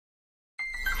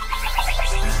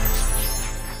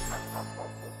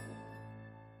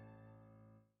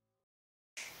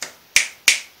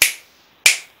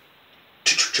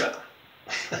Chia.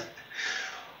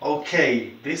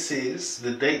 Okay, this is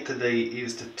the date today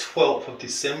is the 12th of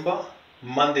December,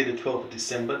 Monday the 12th of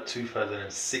December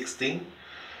 2016.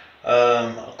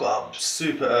 I got up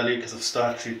super early because I've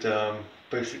started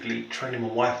basically training my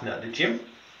wife now at the gym.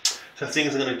 So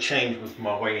things are going to change with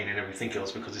my weighing and everything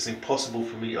else because it's impossible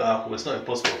for me, well it's not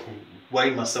impossible, I can weigh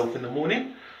myself in the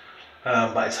morning.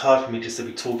 But it's hard for me just to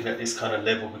be talking at this kind of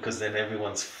level because then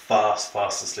everyone's fast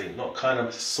asleep. Not kind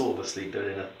of sort of asleep, they're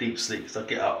in a deep sleep because I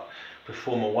get up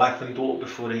before my wife and daughter,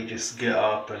 before they just get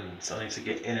up, and so I need to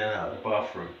get in and out of the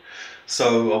bathroom.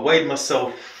 So I weighed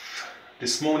myself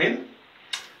this morning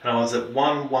and I was at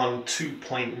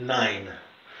 112.9.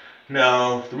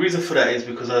 Now the reason for that is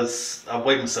because I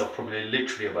weighed myself probably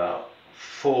literally about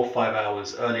 4 or 5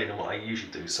 hours earlier than what I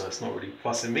usually do, so it's not really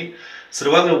fussing me. So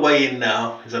the way I'm going to weigh in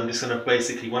now is I'm just going to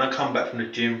basically, when I come back from the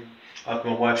gym, after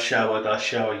my wife showered, I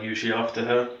shower usually after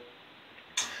her,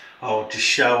 I'll just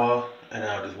shower and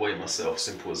I'll just weigh myself,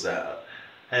 simple as that,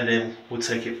 and then we'll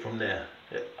take it from there.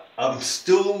 I'm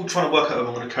still trying to work out if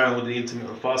I'm going to carry on with the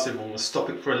intermittent fasting, if I'm going to stop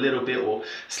it for a little bit or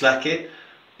slack it,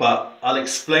 but I'll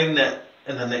explain that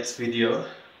in the next video.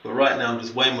 But right now I'm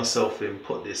just weighing myself in,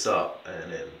 put this up,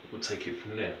 and then we'll take it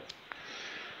from there.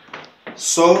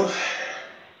 So,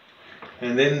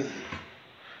 and then,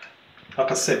 like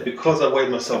I said, because I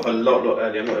weighed myself a lot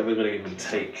earlier, I'm not even going to even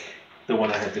take the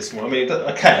one I had this morning. I mean,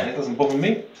 I can, it doesn't bother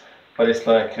me, but it's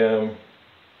like,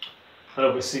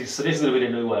 obviously, so this is going to be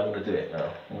the new way I'm going to do it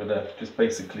now. I'm going to just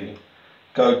basically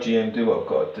go gym, do what I've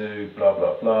got to do, blah,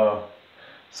 blah, blah.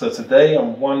 So today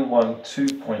I'm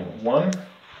 112.1.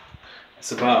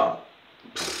 It's about,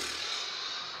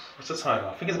 what's the time?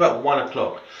 I think it's about 1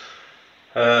 o'clock.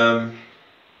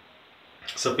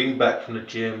 So being back from the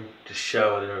gym, just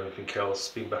showered and everything else,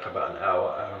 being back about an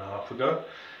hour and a half ago,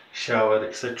 showered,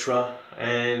 etc.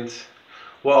 And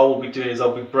what I will be doing is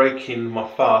I'll be breaking my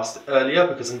fast earlier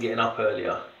because I'm getting up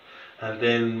earlier. And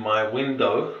then my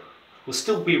window will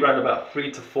still be around about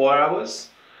 3 to 4 hours,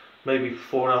 maybe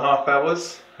 4.5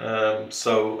 hours.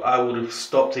 So I would have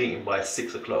stopped eating by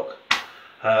 6 o'clock.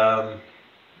 And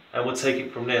we'll take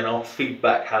it from there and I'll feed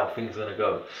back how things are going to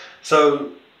go.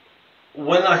 So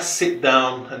when I sit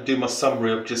down and do my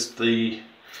summary of just the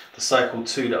cycle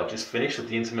 2 that I've just finished of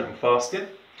the intermittent fasting,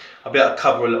 I'll be able to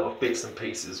cover a lot of bits and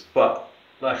pieces. But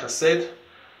like I said,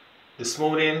 this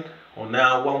morning or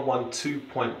now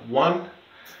 112.1,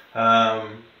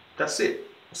 that's it.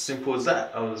 As simple as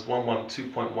that. I was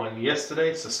 112.1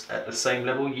 yesterday, so at the same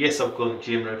level. Yes, I've gone to the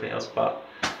gym and everything else, but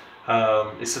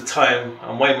it's the time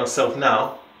I'm weighing myself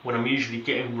now when I'm usually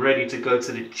getting ready to go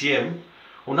to the gym.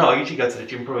 Well, no, I usually go to the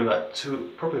gym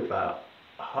probably about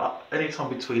anytime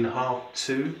between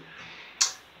 2:30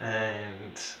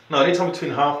 and anytime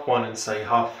between 1:30 and say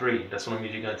 3:30. That's when I'm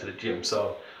usually going to the gym.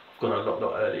 So I've gone a lot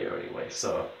earlier anyway.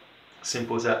 So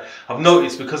simple as that. I've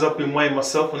noticed because I've been weighing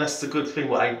myself, and that's the good thing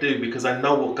what I do because I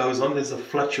know what goes on. There's a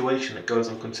fluctuation that goes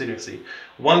on continuously.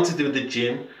 One to do with the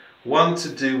gym. One to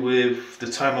do with the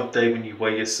time of day when you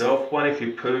weigh yourself, one if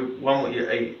you poop, one what you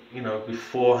ate,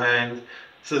 beforehand.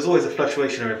 So there's always a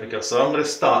fluctuation and everything else. So I'm going to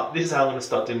start, this is how I'm going to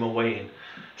start doing my weigh-in.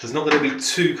 So it's not going to be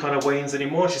 2 kind of weigh-ins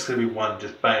anymore, it's just going to be 1,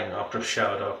 just bang, after I've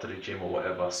showered, after the gym or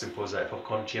whatever. Simple as that, if I've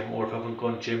gone gym, or if I haven't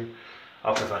gone gym,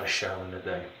 after I've had a shower in the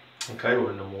day. Okay, or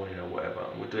in the morning or whatever,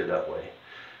 and we'll do it that way.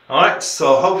 Alright,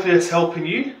 so hopefully it's helping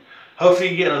you. Hopefully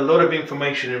you're getting a lot of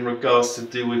information in regards to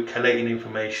do with collating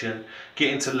information,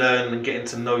 getting to learn and getting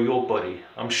to know your body.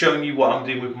 I'm showing you what I'm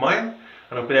doing with mine,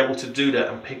 and I've been able to do that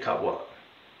and pick up what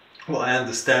I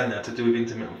understand now to do with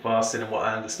intermittent fasting and what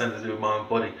I understand to do with my own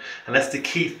body. And that's the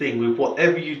key thing with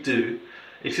whatever you do.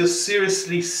 If you're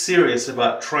seriously serious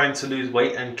about trying to lose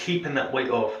weight and keeping that weight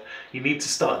off, you need to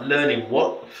start learning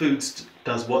what foods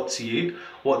does what to you,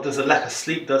 what does a lack of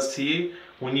sleep does to you,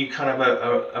 when you kind of have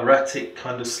erratic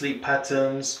kind of sleep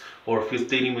patterns, or if you're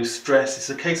dealing with stress. It's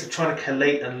a case of trying to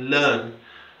collate and learn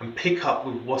and pick up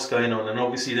with what's going on, and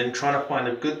obviously then trying to find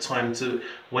a good time to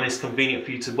when it's convenient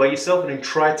for you to weigh yourself, and then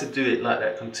try to do it like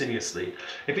that continuously.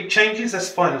 If it changes, that's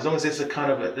fine, as long as there's a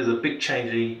big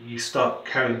change and you start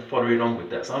following on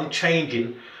with that. So I'm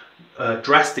changing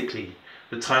drastically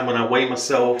the time when I weigh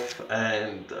myself,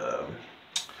 and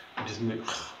I just move.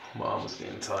 My arm was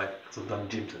getting tired because I've done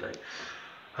gym today.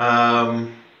 So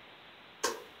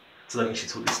I think you should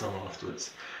talk this long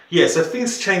afterwards. Yeah, so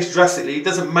things change drastically. It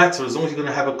doesn't matter as long as you're going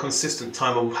to have a consistent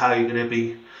time of how you're going to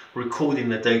be recording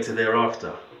the data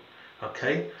thereafter.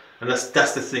 Okay, and that's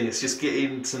the thing. It's just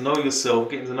getting to know yourself,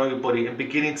 getting to know your body, and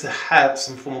beginning to have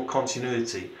some form of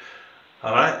continuity.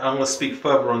 All right, I'm going to speak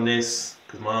further on this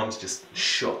because my arm's just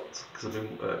shot because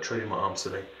I've been training my arms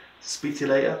today. Speak to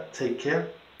you later. Take care.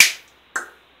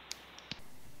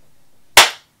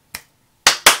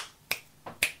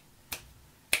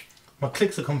 My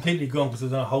clicks are completely gone because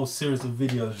there's a whole series of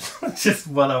videos, just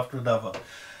one after another.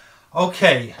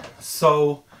 Okay,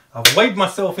 so I've weighed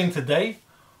myself in today,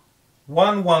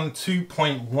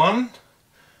 112.1.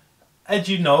 As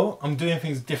you know, I'm doing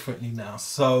things differently now.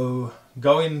 So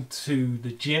going to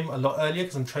the gym a lot earlier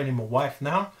because I'm training my wife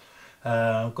now.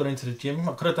 I've gone into the gym.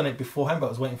 I could have done it beforehand, but I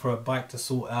was waiting for a bike to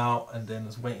sort out, and then I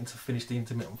was waiting to finish the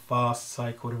intermittent fast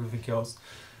cycle and everything else.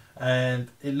 And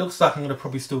it looks like I'm going to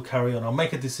probably still carry on. I'll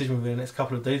make a decision within the next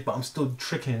couple of days, but I'm still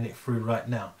trickling it through right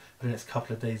now for the next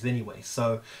couple of days anyway.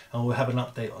 So, and we'll have an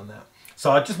update on that.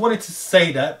 So I just wanted to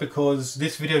say that because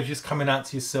this video is just coming out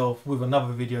to yourself with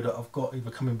another video that I've got either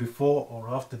coming before or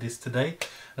after this today.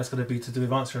 That's going to be to do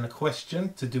with answering a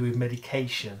question to do with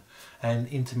medication and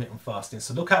intermittent fasting.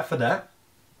 So look out for that.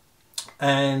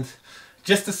 And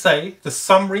just to say, the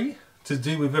summary to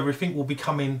do with everything will be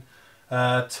coming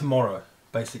tomorrow.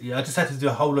 Basically, I just had to do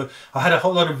a whole lot. I had a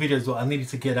whole lot of videos that I needed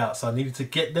to get out, so I needed to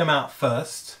get them out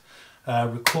first,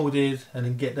 recorded, and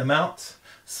then get them out.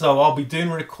 So I'll be doing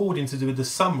a recording to do with the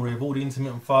summary of all the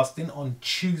intermittent fasting on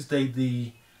Tuesday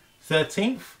the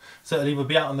 13th. So it'll either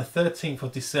be out on the 13th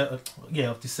of December,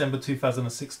 of December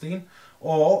 2016,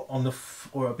 or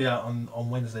it'll be out on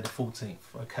Wednesday the 14th.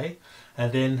 Okay,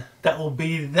 and then that will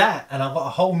be that. And I've got a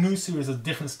whole new series of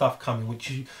different stuff coming,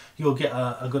 which you'll get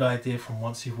a good idea from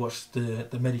once you've watched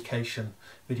the medication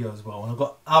video as well. And I've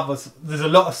got others. There's a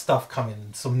lot of stuff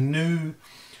coming. Some new.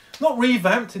 Not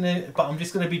revamped in it, but I'm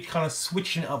just going to be kind of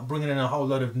switching it up, bringing in a whole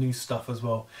lot of new stuff as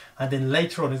well. And then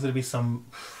later on, there's going to be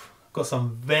got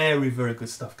some very, very good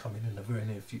stuff coming in the very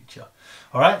near future.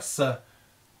 All right, so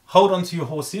hold on to your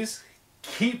horses.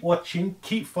 Keep watching,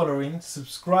 keep following,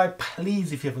 subscribe,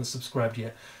 please, if you haven't subscribed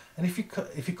yet. And if you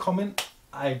comment,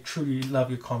 I truly love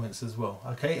your comments as well.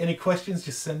 Okay, any questions,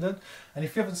 just send them. And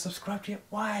if you haven't subscribed yet,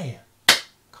 why?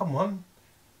 Come on.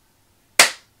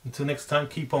 Until next time,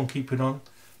 keep on keeping on.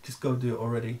 Just go do it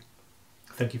already.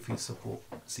 Thank you for your support.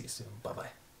 See you soon. Bye-bye.